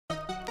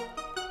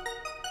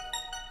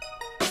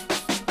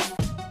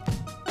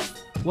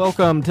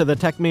Welcome to the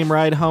Tech Meme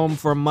Ride home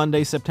for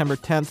Monday, September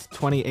 10th,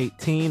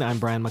 2018. I'm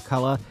Brian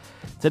McCullough.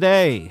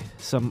 Today,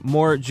 some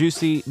more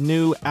juicy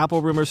new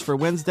Apple rumors for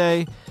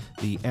Wednesday.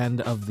 The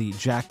end of the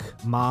Jack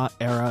Ma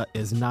era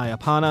is nigh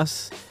upon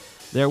us.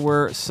 There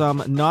were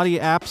some naughty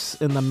apps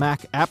in the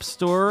Mac App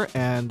Store,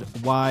 and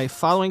why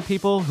following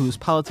people whose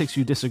politics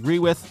you disagree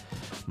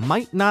with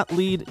might not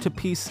lead to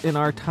peace in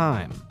our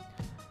time.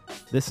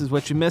 This is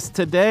what you missed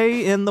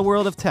today in the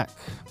world of tech.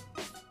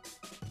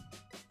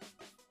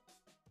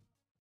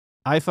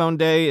 iPhone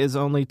Day is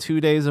only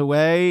 2 days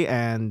away,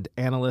 and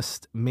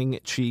analyst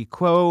Ming-Chi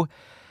Kuo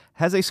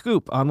has a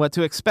scoop on what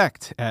to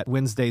expect at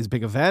Wednesday's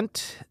big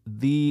event.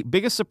 The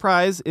biggest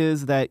surprise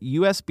is that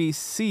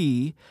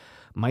USB-C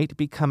might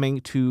be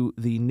coming to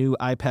the new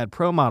iPad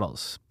Pro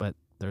models, but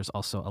there's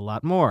also a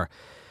lot more.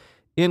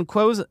 In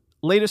Kuo's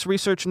latest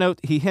research note,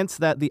 he hints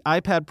that the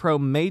iPad Pro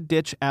may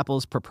ditch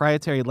Apple's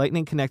proprietary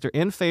Lightning connector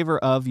in favor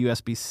of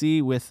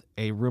USB-C, with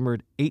a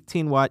rumored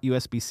 18-watt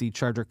USB-C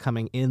charger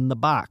coming in the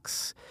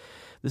box.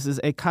 This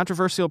is a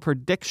controversial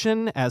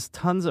prediction, as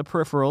tons of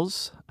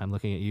peripherals, I'm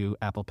looking at you,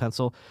 Apple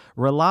Pencil,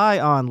 rely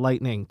on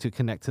Lightning to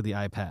connect to the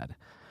iPad.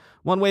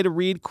 One way to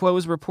read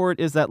Kuo's report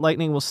is that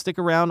Lightning will stick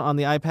around on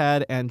the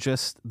iPad and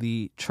just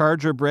the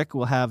charger brick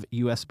will have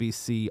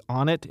USB-C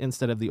on it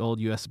instead of the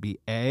old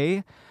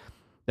USB-A.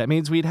 That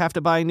means we'd have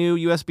to buy new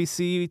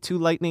USB-C to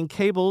Lightning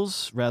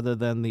cables rather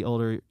than the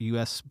older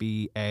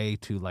USB-A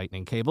to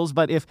Lightning cables.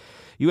 But if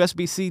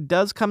USB-C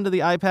does come to the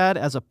iPad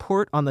as a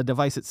port on the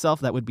device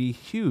itself, that would be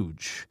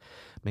huge.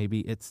 Maybe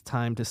it's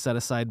time to set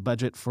aside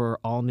budget for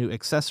all new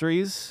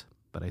accessories,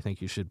 but I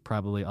think you should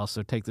probably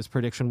also take this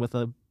prediction with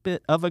a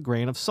bit of a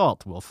grain of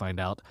salt. We'll find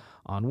out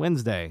on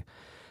Wednesday.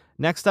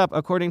 Next up,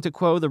 according to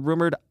Kuo, the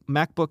rumored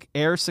MacBook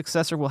Air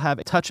successor will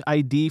have Touch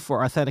ID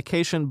for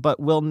authentication, but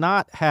will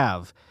not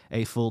have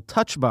a full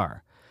touch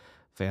bar.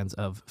 Fans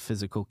of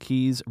physical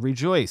keys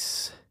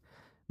rejoice.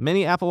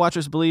 Many Apple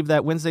Watchers believe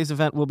that Wednesday's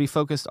event will be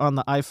focused on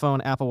the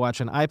iPhone, Apple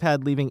Watch, and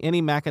iPad, leaving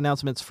any Mac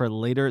announcements for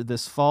later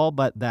this fall,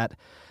 but that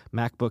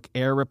MacBook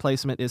Air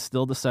replacement is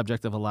still the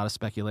subject of a lot of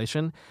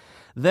speculation.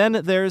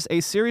 Then there's a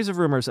series of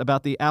rumors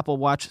about the Apple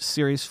Watch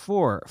Series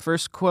 4.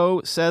 First,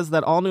 Kuo says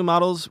that all new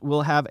models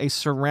will have a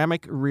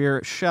ceramic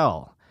rear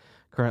shell.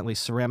 Currently,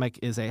 ceramic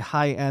is a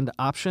high-end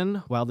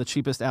option, while the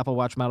cheapest Apple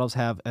Watch models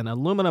have an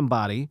aluminum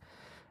body,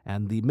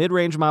 and the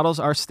mid-range models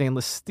are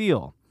stainless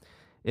steel.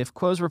 If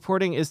Kuo's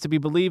reporting is to be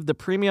believed, the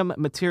premium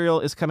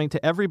material is coming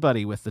to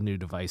everybody with the new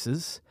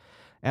devices.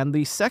 And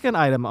the second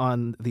item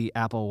on the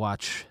Apple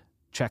Watch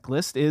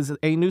checklist is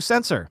a new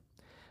sensor,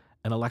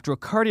 an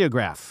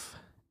electrocardiograph.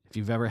 If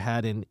you've ever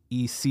had an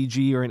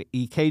ECG or an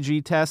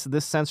EKG test,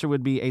 this sensor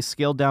would be a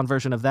scaled-down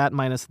version of that,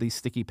 minus the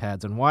sticky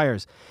pads and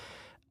wires.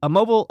 A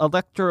mobile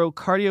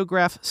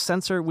electrocardiograph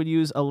sensor would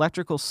use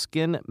electrical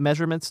skin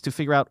measurements to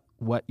figure out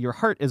what your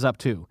heart is up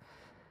to.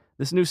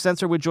 This new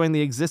sensor would join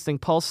the existing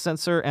pulse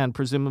sensor and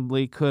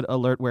presumably could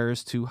alert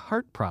wearers to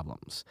heart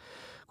problems.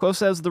 Kuo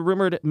says the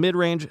rumored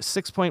mid-range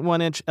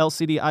 6.1-inch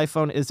LCD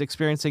iPhone is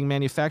experiencing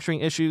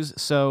manufacturing issues,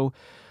 so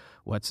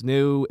what's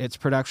new? Its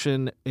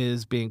production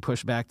is being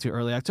pushed back to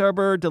early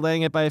October,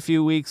 delaying it by a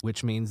few weeks,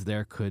 which means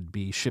there could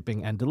be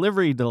shipping and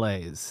delivery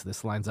delays.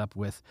 This lines up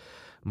with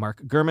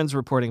Mark Gurman's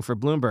reporting for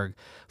Bloomberg.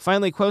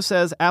 Finally, Kuo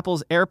says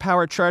Apple's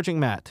AirPower charging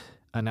mat,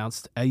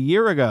 announced a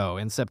year ago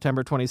in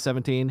September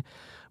 2017,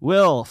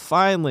 will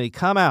finally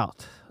come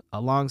out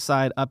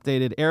alongside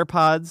updated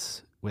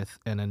AirPods with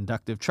an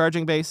inductive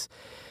charging base.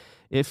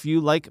 If you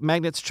like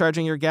magnets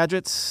charging your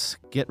gadgets,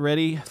 get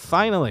ready,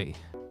 finally,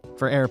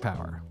 for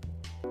AirPower.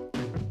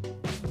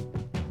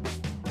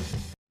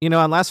 You know,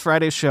 on last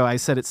Friday's show, I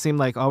said it seemed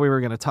like all we were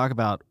going to talk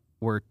about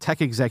were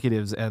tech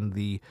executives and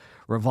the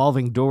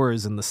revolving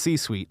doors in the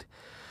C-suite.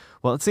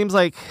 Well, it seems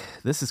like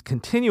this is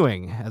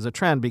continuing as a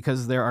trend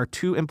because there are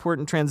two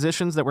important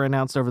transitions that were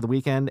announced over the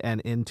weekend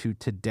and into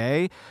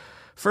today.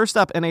 First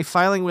up, in a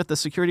filing with the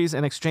Securities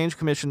and Exchange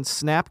Commission,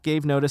 Snap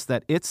gave notice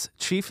that its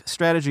chief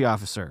strategy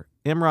officer,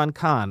 Imran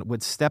Khan,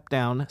 would step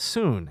down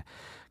soon.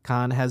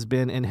 Khan has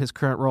been in his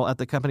current role at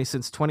the company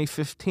since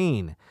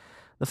 2015.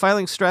 The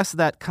filing stressed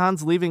that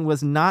Khan's leaving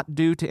was not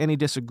due to any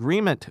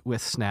disagreement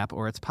with Snap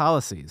or its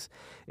policies.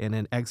 In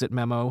an exit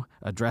memo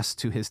addressed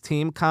to his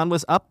team, Khan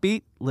was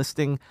upbeat,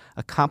 listing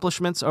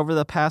accomplishments over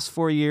the past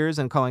 4 years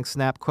and calling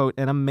Snap, quote,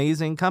 an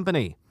amazing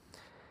company.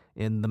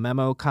 In the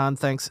memo, Khan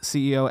thanks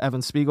CEO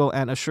Evan Spiegel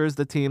and assures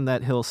the team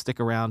that he'll stick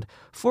around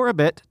for a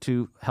bit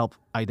to help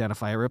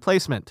identify a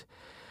replacement.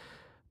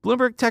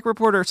 Bloomberg tech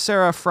reporter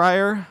Sarah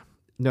Frier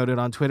noted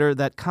on Twitter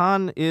that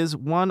Khan is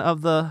one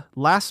of the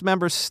last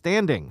members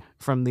standing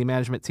from the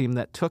management team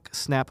that took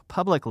Snap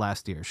public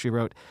last year. She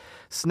wrote,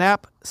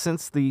 Snap,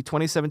 since the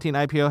 2017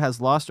 IPO,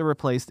 has lost or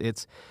replaced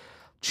its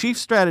chief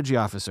strategy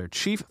officer,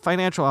 chief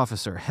financial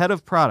officer, head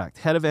of product,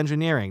 head of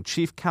engineering,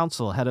 chief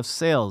counsel, head of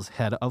sales,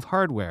 head of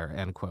hardware,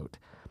 end quote.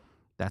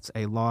 That's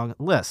a long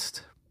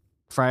list.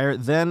 Frier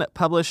then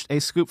published a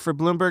scoop for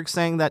Bloomberg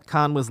saying that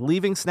Khan was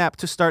leaving Snap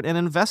to start an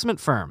investment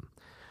firm.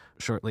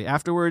 Shortly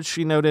afterwards,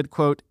 she noted,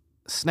 quote,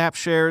 Snap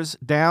shares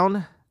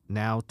down,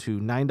 now to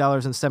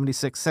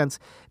 $9.76,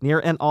 near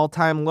an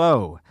all-time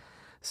low.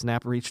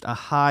 Snap reached a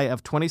high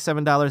of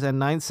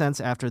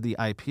 $27.09 after the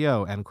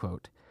IPO, end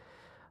quote.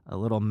 A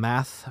little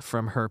math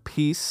from her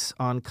piece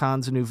on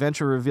Khan's new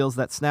venture reveals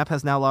that Snap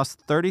has now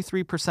lost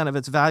 33% of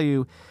its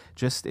value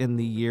just in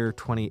the year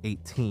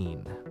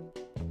 2018.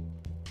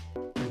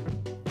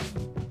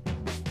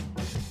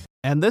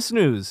 And this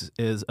news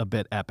is a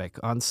bit epic.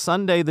 On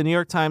Sunday, the New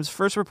York Times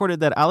first reported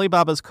that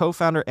Alibaba's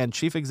co-founder and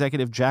chief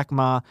executive Jack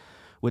Ma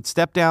would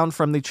step down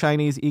from the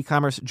Chinese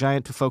e-commerce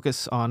giant to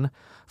focus on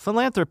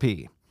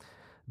philanthropy.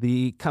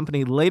 The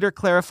company later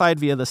clarified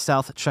via the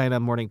South China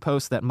Morning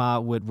Post that Ma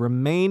would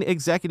remain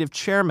executive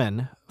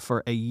chairman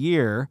for a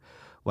year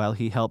while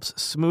he helps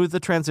smooth the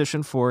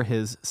transition for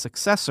his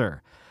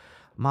successor.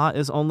 Ma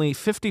is only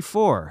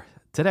 54.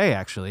 Today,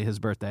 actually, his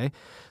birthday.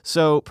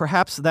 So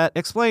perhaps that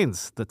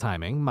explains the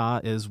timing. Ma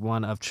is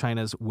one of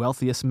China's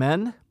wealthiest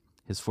men.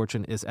 His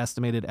fortune is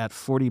estimated at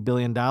 $40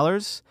 billion.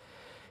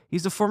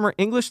 He's a former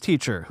English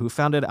teacher who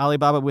founded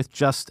Alibaba with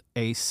just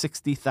a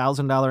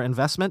 $60,000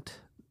 investment.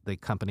 The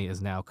company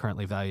is now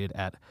currently valued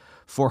at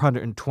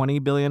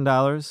 $420 billion.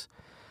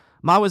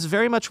 Ma was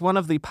very much one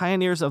of the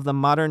pioneers of the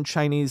modern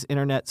Chinese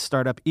internet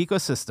startup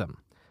ecosystem.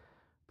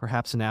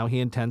 Perhaps now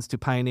he intends to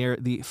pioneer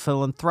the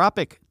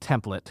philanthropic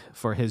template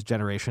for his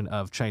generation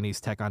of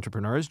Chinese tech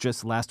entrepreneurs.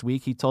 Just last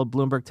week, he told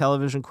Bloomberg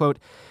Television, quote,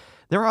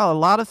 "There are a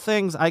lot of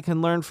things I can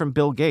learn from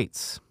Bill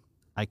Gates.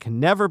 I can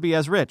never be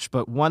as rich,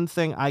 but one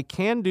thing I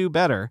can do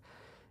better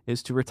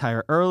is to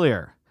retire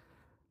earlier.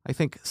 I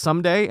think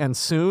someday and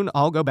soon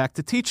I'll go back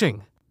to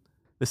teaching.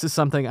 This is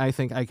something I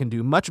think I can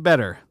do much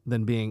better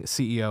than being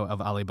CEO of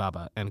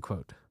Alibaba," end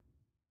quote.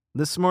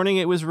 This morning,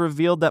 it was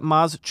revealed that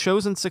Ma's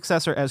chosen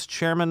successor as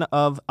chairman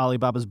of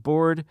Alibaba's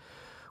board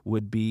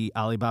would be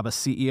Alibaba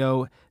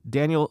CEO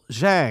Daniel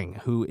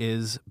Zhang, who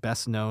is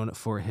best known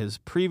for his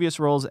previous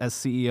roles as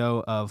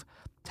CEO of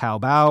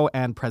Taobao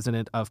and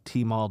president of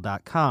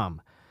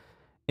Tmall.com.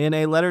 In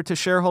a letter to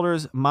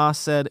shareholders, Ma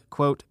said,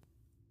 quote,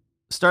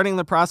 "Starting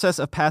the process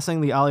of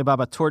passing the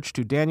Alibaba torch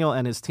to Daniel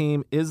and his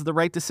team is the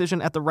right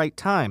decision at the right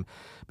time,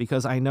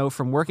 because I know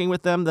from working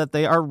with them that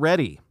they are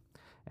ready.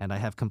 And I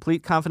have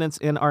complete confidence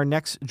in our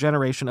next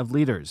generation of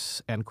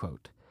leaders," end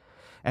quote.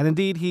 And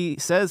indeed, he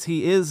says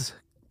he is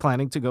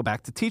planning to go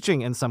back to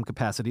teaching in some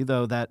capacity,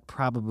 though that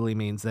probably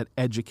means that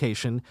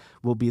education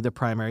will be the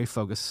primary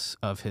focus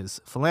of his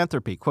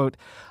philanthropy. Quote,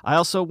 "I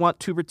also want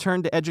to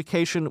return to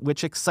education,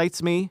 which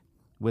excites me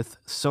with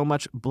so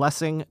much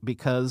blessing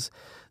because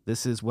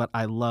this is what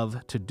I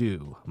love to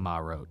do," Ma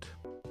wrote.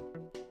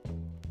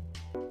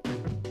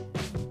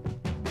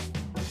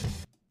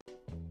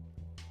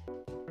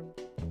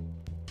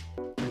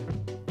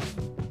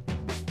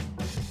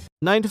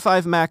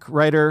 Nine-to-5Mac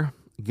writer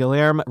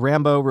Guilherme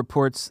Rambo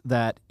reports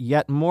that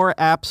yet more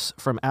apps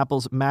from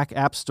Apple's Mac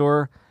App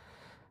Store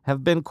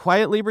have been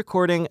quietly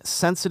recording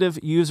sensitive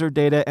user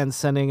data and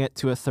sending it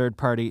to a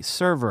third-party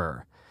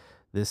server.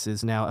 This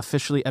is now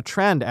officially a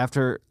trend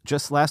after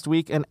just last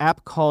week an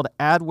app called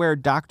Adware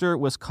Doctor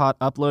was caught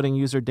uploading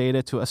user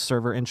data to a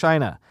server in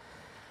China.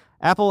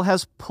 Apple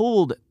has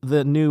pulled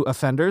the new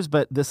offenders,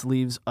 but this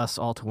leaves us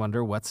all to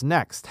wonder what's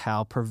next.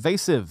 How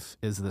pervasive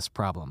is this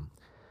problem?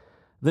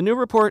 The new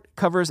report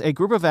covers a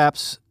group of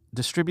apps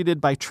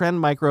distributed by Trend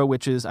Micro,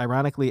 which is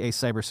ironically a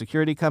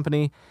cybersecurity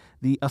company.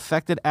 The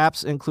affected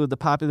apps include the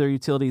popular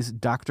utilities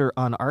Dr.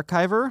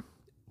 Unarchiver,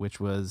 which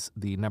was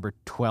the number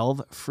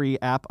 12 free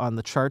app on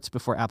the charts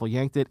before Apple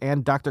yanked it,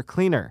 and Dr.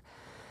 Cleaner.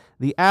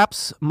 The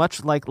apps,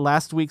 much like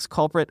last week's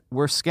culprit,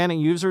 were scanning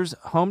users'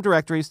 home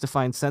directories to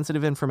find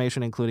sensitive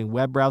information, including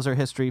web browser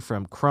history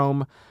from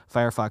Chrome,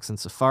 Firefox, and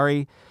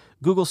Safari,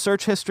 Google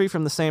search history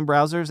from the same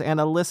browsers, and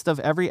a list of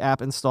every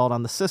app installed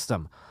on the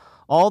system.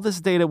 All this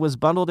data was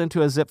bundled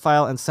into a zip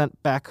file and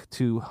sent back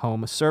to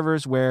home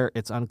servers where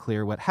it's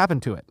unclear what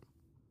happened to it.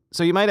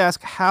 So you might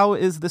ask, how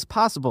is this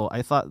possible?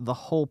 I thought the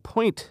whole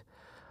point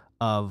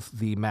of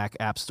the Mac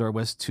App Store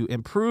was to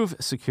improve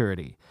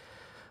security.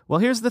 Well,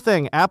 here's the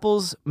thing.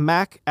 Apple's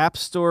Mac App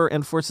Store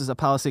enforces a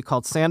policy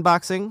called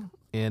sandboxing,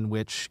 in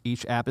which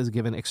each app is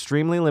given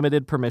extremely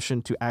limited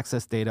permission to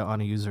access data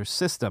on a user's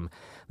system.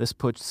 This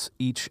puts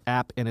each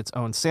app in its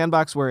own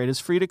sandbox where it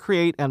is free to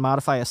create and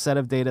modify a set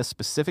of data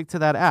specific to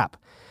that app.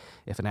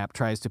 If an app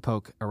tries to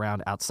poke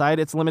around outside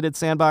its limited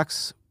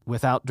sandbox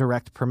without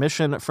direct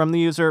permission from the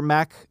user,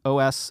 Mac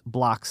OS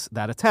blocks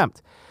that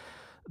attempt.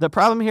 The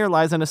problem here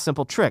lies in a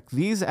simple trick.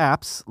 These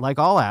apps, like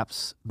all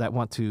apps that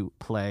want to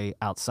play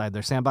outside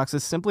their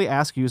sandboxes, simply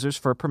ask users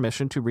for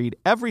permission to read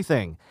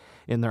everything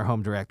in their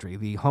home directory.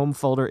 The home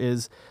folder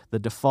is the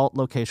default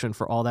location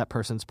for all that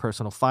person's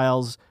personal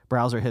files,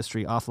 browser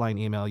history, offline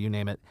email, you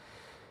name it.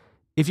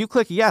 If you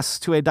click yes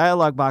to a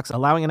dialog box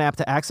allowing an app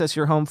to access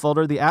your home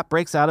folder, the app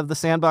breaks out of the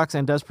sandbox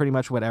and does pretty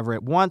much whatever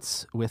it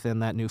wants within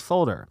that new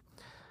folder.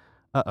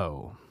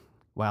 Uh-oh.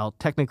 While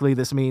technically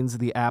this means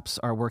the apps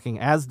are working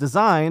as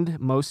designed,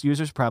 most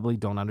users probably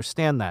don't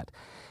understand that.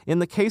 In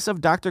the case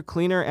of Dr.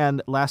 Cleaner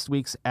and last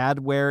week's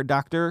Adware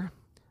Doctor,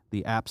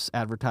 The apps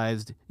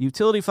advertised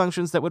utility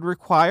functions that would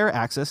require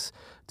access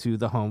to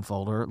the home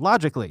folder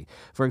logically.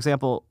 For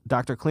example,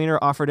 Dr. Cleaner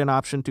offered an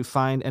option to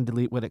find and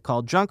delete what it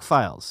called junk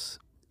files.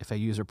 If a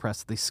user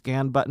pressed the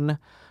scan button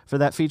for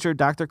that feature,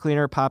 Dr.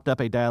 Cleaner popped up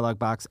a dialog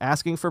box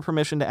asking for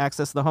permission to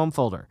access the home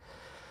folder.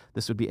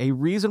 This would be a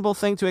reasonable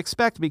thing to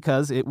expect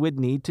because it would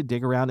need to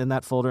dig around in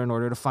that folder in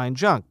order to find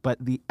junk, but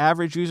the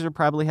average user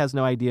probably has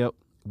no idea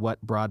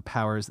what broad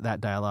powers that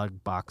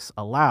dialog box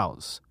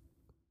allows.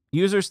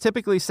 Users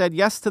typically said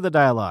yes to the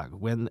dialog.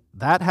 When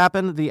that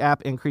happened, the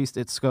app increased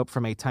its scope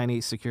from a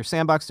tiny, secure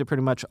sandbox to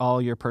pretty much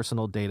all your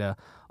personal data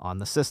on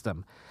the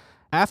system.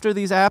 After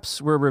these apps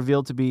were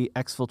revealed to be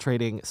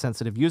exfiltrating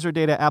sensitive user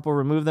data, Apple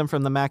removed them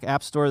from the Mac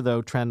App Store,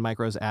 though Trend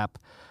Micro's app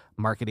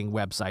marketing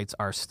websites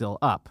are still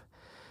up.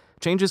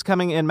 Changes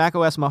coming in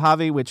macOS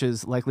Mojave, which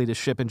is likely to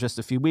ship in just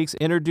a few weeks,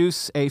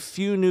 introduce a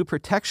few new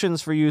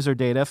protections for user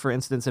data. For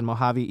instance, in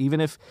Mojave,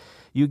 even if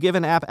you give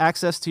an app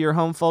access to your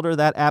home folder,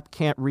 that app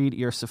can't read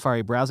your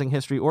Safari browsing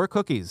history or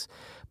cookies.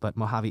 But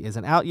Mojave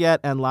isn't out yet,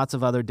 and lots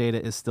of other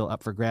data is still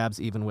up for grabs,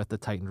 even with the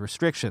tightened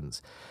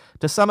restrictions.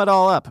 To sum it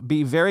all up,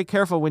 be very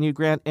careful when you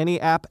grant any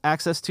app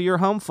access to your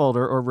home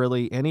folder, or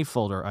really any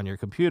folder on your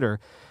computer.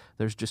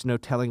 There's just no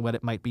telling what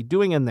it might be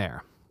doing in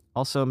there.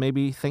 Also,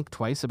 maybe think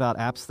twice about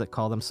apps that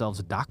call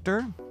themselves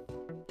Doctor.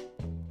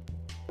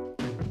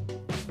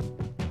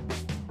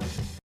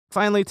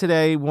 Finally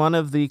today, one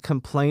of the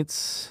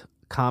complaints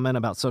common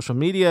about social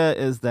media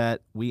is that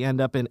we end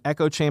up in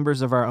echo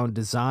chambers of our own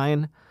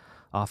design,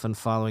 often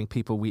following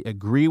people we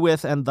agree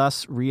with and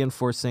thus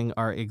reinforcing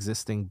our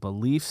existing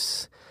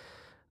beliefs.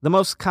 The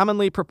most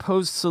commonly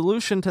proposed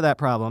solution to that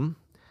problem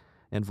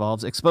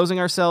involves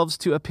exposing ourselves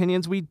to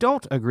opinions we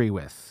don't agree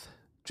with.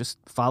 Just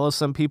follow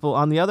some people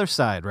on the other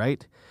side,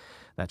 right?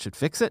 That should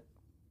fix it.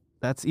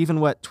 That's even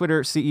what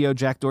Twitter CEO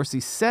Jack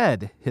Dorsey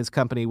said his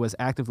company was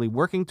actively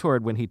working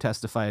toward when he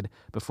testified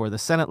before the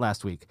Senate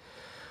last week.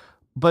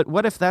 But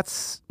what if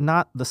that's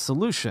not the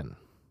solution?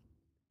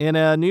 In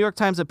a New York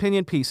Times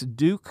opinion piece,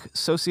 Duke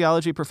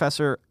sociology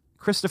professor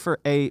Christopher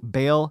A.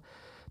 Bale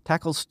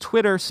tackles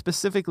Twitter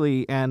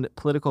specifically and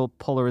political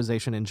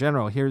polarization in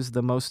general. Here's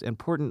the most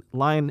important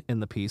line in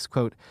the piece,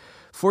 quote,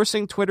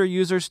 "Forcing Twitter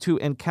users to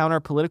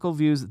encounter political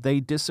views they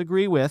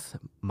disagree with,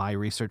 my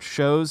research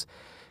shows,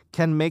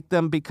 can make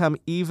them become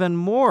even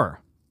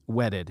more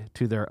wedded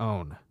to their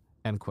own,"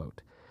 end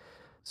quote.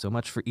 So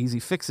much for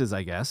easy fixes,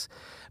 I guess.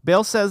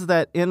 Bale says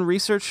that in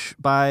research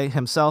by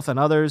himself and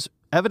others,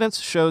 evidence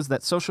shows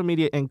that social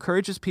media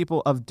encourages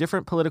people of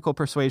different political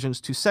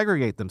persuasions to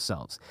segregate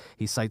themselves.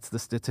 He cites the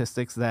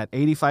statistics that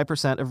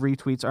 85% of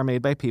retweets are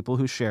made by people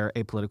who share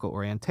a political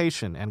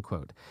orientation, end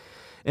quote.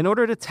 In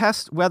order to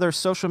test whether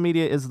social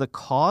media is the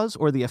cause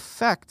or the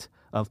effect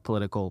of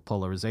political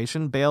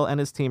polarization, Bale and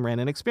his team ran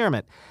an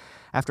experiment.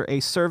 After a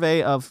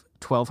survey of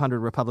 1,200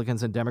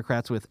 Republicans and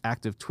Democrats with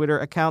active Twitter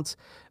accounts,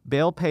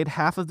 Bale paid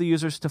half of the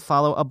users to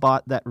follow a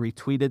bot that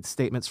retweeted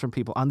statements from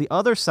people on the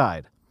other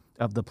side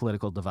of the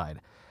political divide.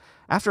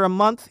 After a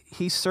month,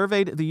 he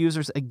surveyed the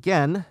users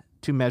again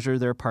to measure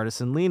their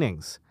partisan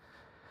leanings.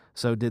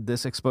 So did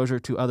this exposure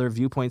to other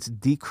viewpoints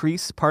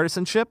decrease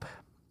partisanship?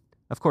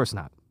 Of course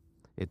not.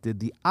 It did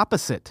the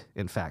opposite,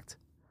 in fact.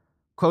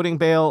 Quoting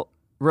Bale,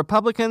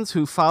 "Republicans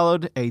who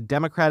followed a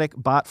Democratic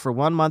bot for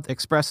 1 month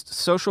expressed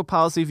social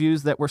policy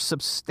views that were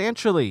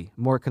substantially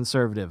more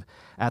conservative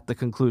at the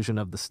conclusion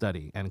of the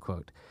study," end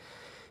quote.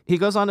 He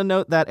goes on to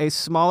note that a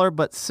smaller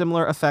but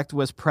similar effect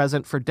was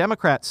present for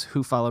Democrats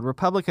who followed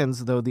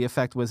Republicans, though the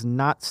effect was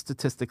not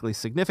statistically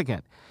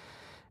significant.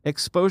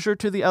 Exposure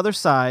to the other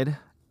side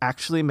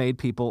actually made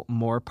people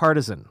more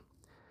partisan.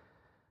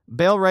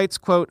 Bale writes,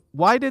 quote,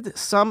 "Why did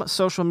some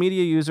social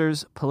media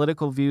users'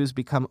 political views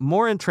become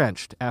more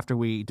entrenched after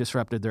we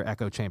disrupted their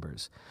echo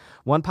chambers?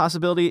 One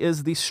possibility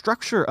is the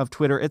structure of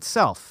Twitter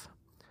itself.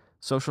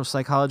 Social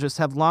psychologists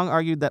have long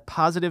argued that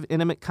positive,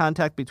 intimate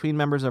contact between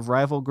members of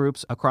rival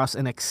groups across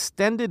an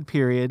extended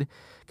period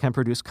can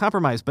produce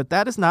compromise, but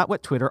that is not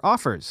what Twitter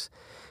offers.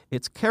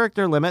 Its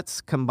character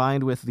limits,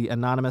 combined with the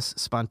anonymous,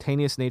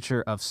 spontaneous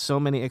nature of so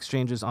many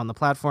exchanges on the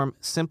platform,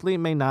 simply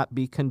may not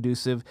be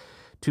conducive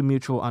to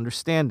mutual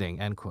understanding,"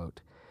 end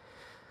quote.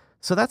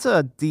 So that's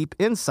a deep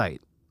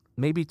insight.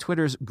 Maybe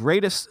Twitter's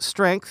greatest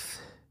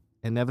strength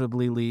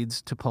inevitably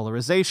leads to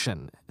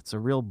polarization. It's a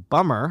real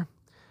bummer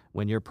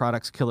when your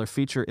product's killer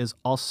feature is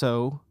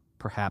also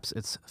perhaps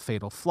its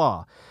fatal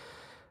flaw.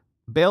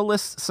 Bale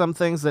lists some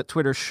things that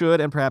Twitter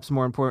should, and perhaps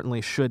more importantly,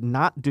 should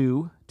not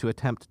do to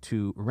attempt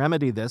to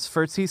remedy this.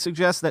 First, he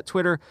suggests that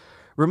Twitter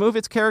remove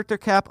its character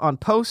cap on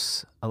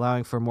posts,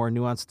 allowing for more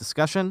nuanced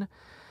discussion.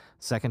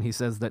 Second, he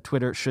says that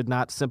Twitter should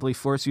not simply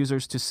force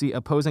users to see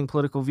opposing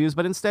political views,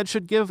 but instead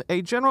should give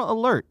a general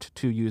alert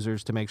to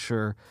users to make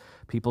sure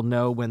people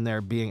know when they're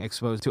being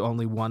exposed to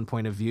only one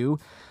point of view.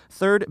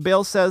 Third,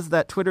 Bale says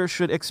that Twitter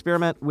should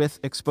experiment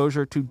with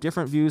exposure to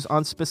different views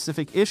on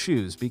specific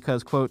issues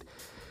because, quote,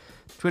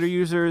 "Twitter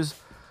users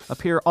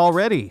appear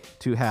already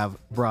to have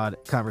broad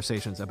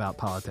conversations about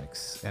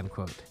politics," end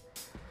quote.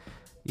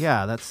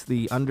 Yeah, that's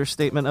the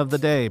understatement of the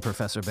day,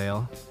 Professor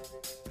Bale.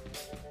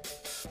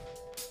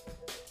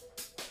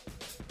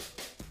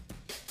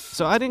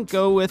 So I didn't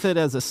go with it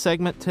as a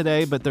segment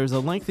today, but there's a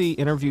lengthy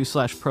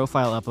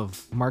interview/profile up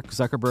of Mark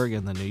Zuckerberg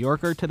in The New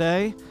Yorker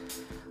today.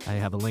 I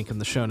have a link in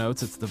the show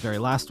notes. It's the very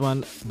last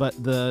one.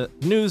 But the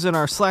news in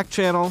our Slack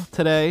channel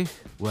today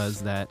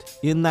was that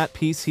in that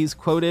piece, he's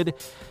quoted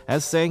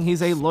as saying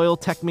he's a loyal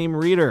tech meme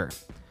reader,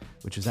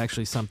 which is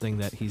actually something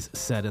that he's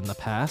said in the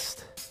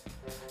past.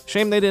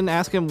 Shame they didn't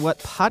ask him what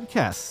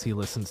podcasts he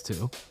listens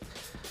to.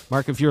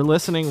 Mark, if you're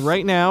listening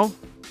right now,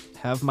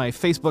 have my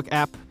Facebook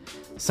app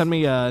send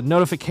me a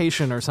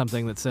notification or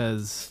something that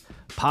says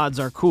pods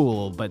are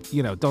cool, but,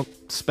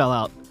 don't spell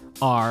out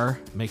R,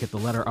 make it the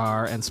letter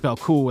R, and spell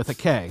cool with a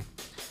K.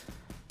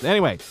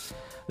 Anyway,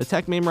 the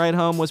Tech Meme Ride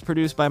Home was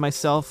produced by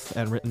myself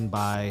and written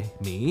by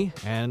me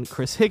and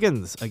Chris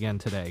Higgins again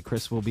today.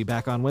 Chris will be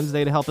back on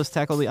Wednesday to help us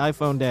tackle the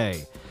iPhone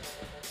Day.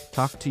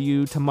 Talk to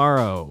you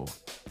tomorrow.